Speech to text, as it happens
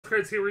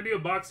criteria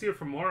box here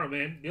from Morro,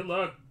 man. Good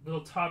luck.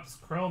 Little Topps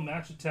Chrome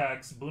Match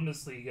Attacks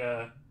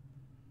Bundesliga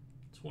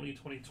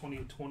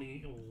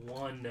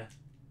 2020-2021.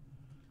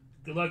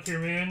 Good luck here,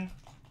 man.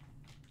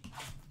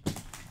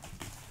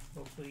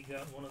 Hopefully you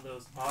got one of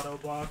those auto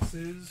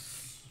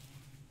boxes.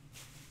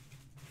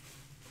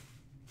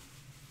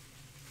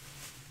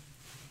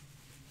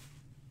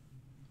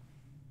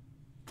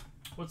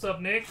 What's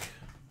up, Nick?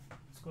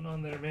 What's going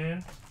on there,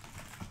 man?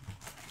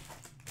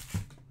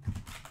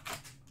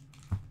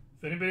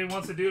 If anybody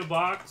wants to do a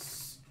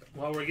box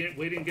while we're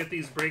waiting to get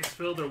these breaks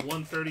filled, they're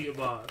 $130 a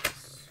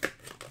box.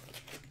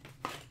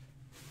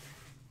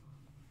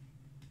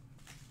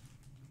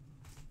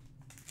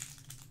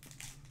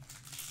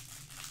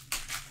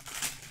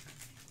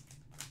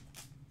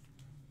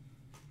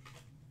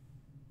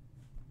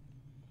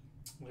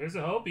 There's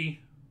a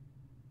Hopi.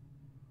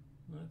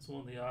 That's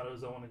one of the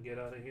autos I want to get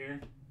out of here.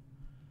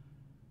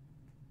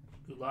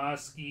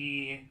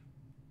 Gulaski.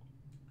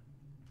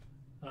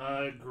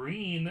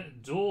 Green,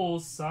 dual,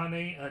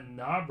 Sane, and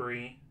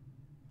Nabri.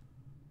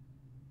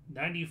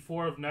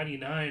 94 of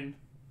 99.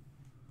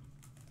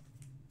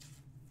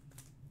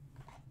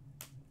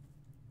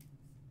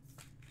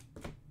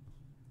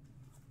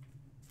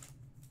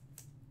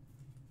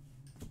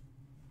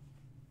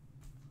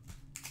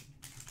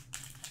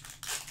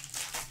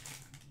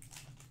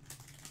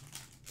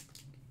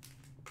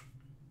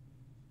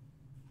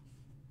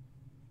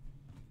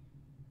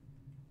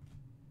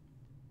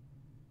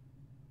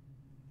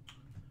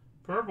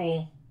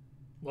 Purple,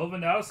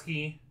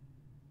 Lewandowski,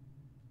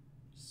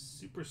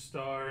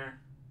 Superstar,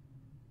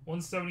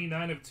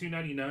 179 of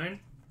 299.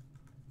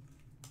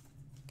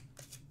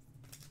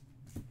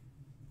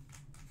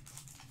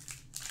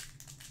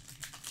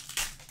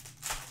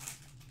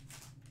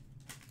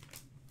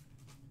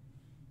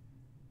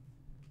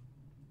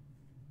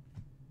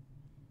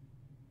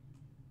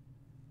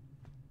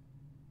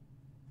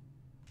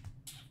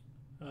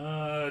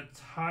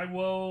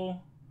 Taiwo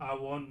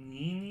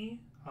Awonini,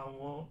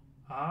 Awoniyi.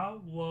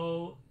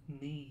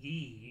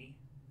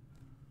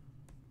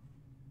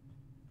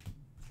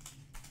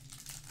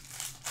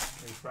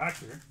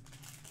 Refractor.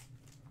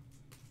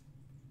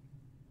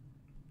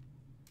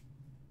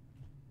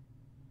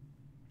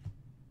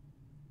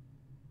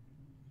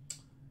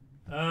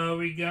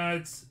 We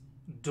got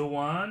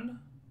Dewan,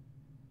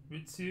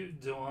 Ritsu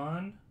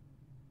Dewan,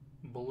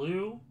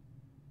 blue,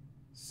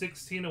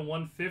 16 of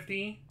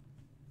 150.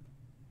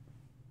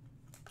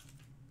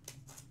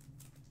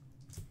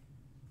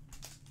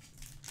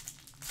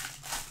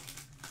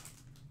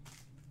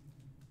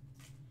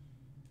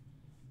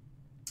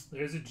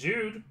 There's a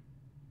Jude.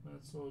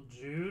 That's a little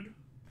Jude.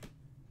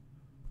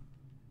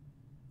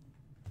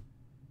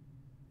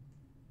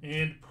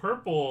 And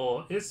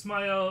purple,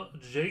 Ismail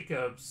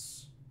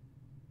Jacobs.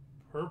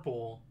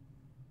 Purple.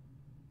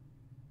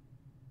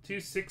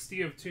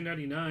 260 of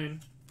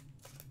 299.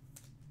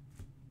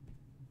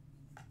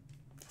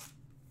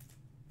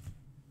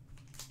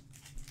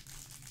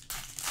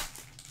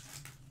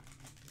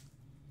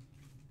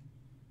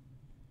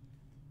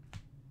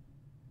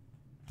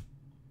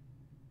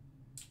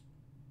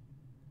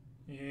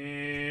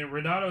 And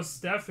Renato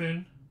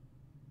Stefan,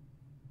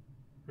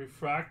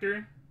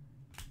 refractor.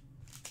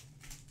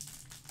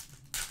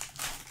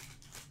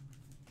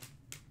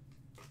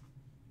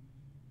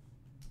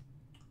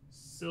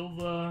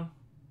 Silva,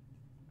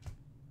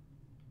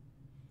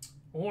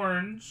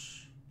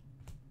 orange.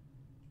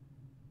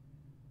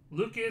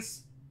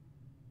 Lucas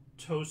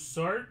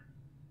Tosart,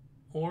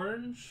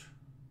 orange.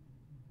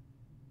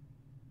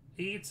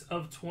 8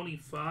 of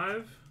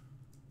 25.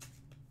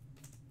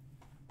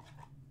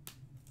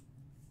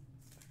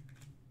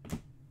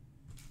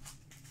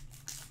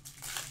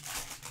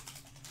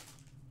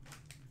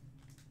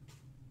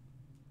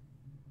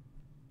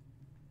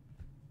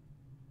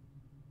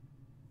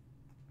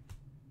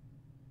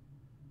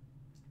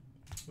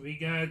 We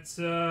got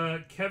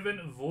Kevin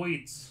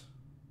Voigt,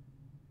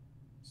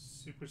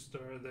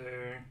 superstar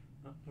there.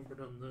 Not numbered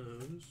on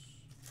those.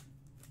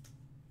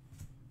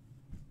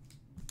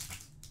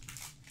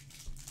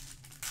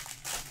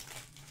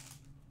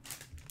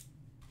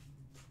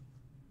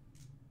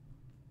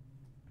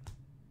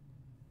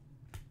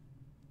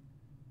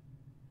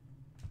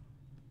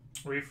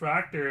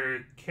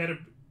 Refractor,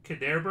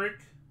 Kaderbrick.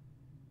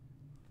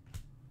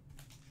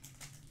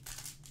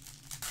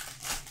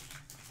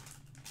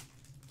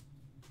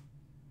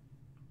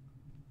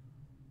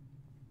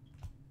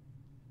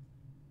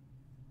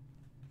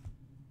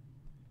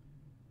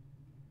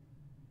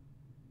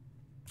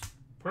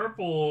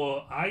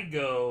 Purple,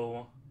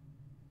 Igo,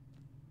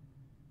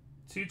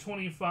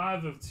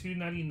 225 of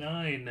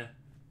 299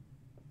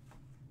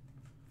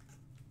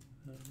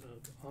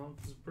 of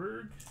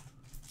Augsburg.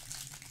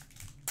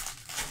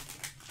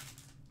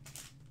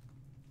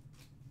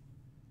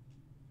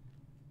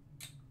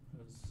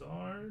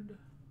 Hazard.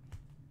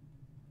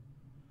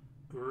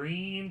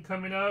 Green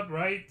coming up,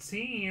 right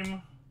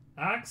team.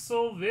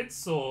 Axel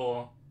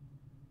Witsel.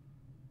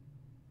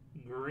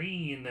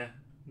 Green.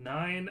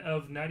 9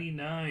 of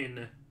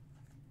 99.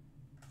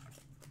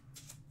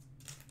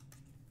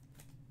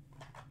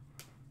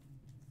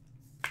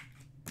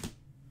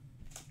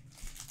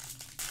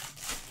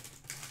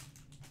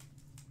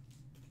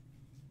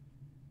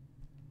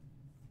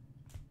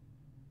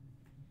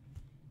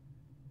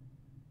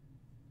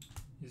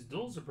 These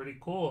duels are pretty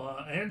cool.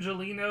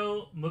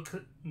 Angelino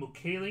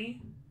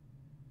Mukeli.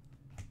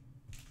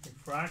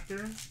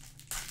 Refractor.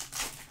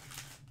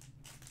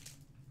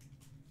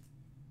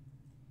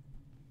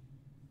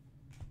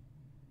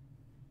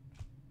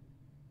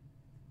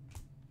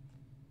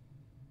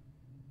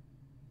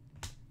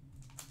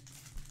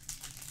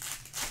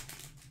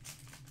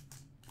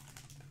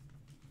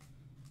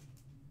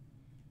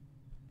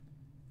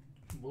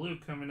 Blue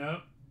coming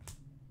up.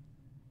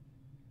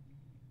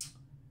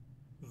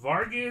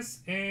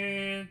 Vargas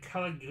and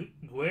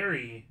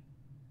Caligari.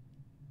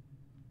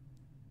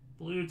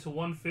 Blue to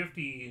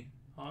 150.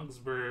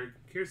 Augsburg.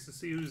 Curious to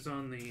see who's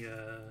on the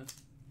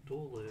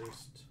duel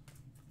list.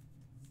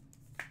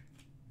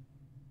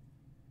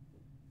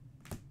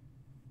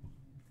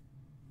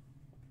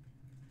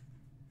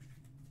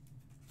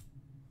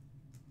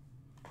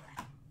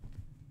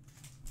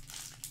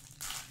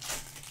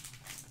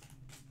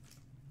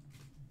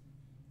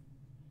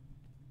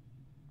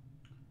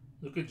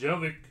 Luka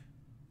Jovic.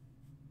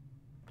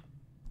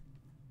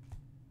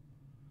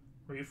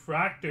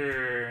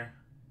 Refractor.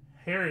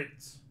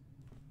 Harrit.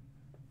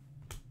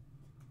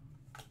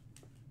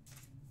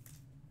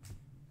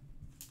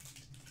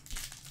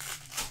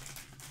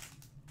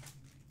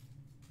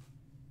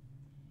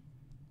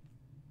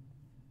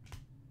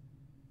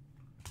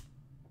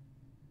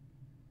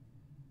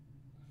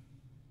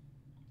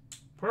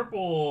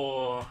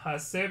 Purple.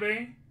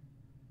 Hasebe.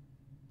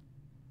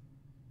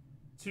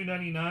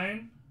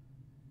 $2.99.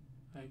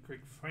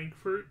 Eintracht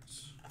Frankfurt.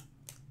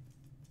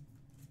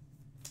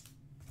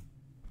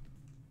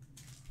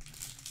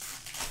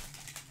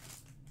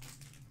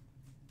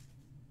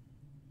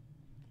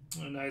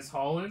 A nice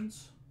Holland.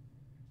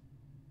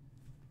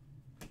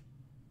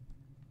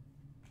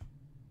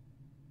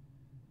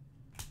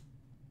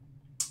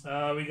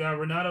 We got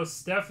Renato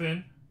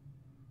Steffen.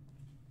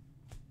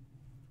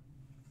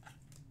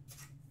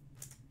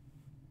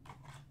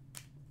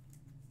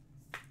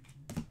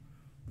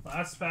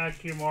 Last pack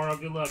here, Morro.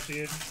 Good luck,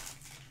 dude.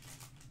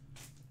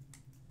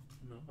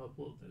 I'll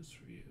upload this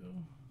for you.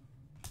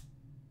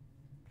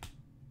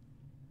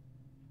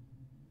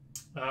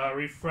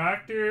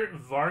 Refractor,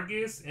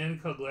 Vargas,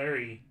 and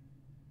Cagliari.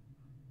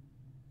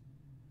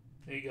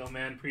 There you go,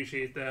 man.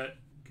 Appreciate that.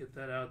 Get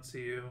that out to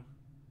you.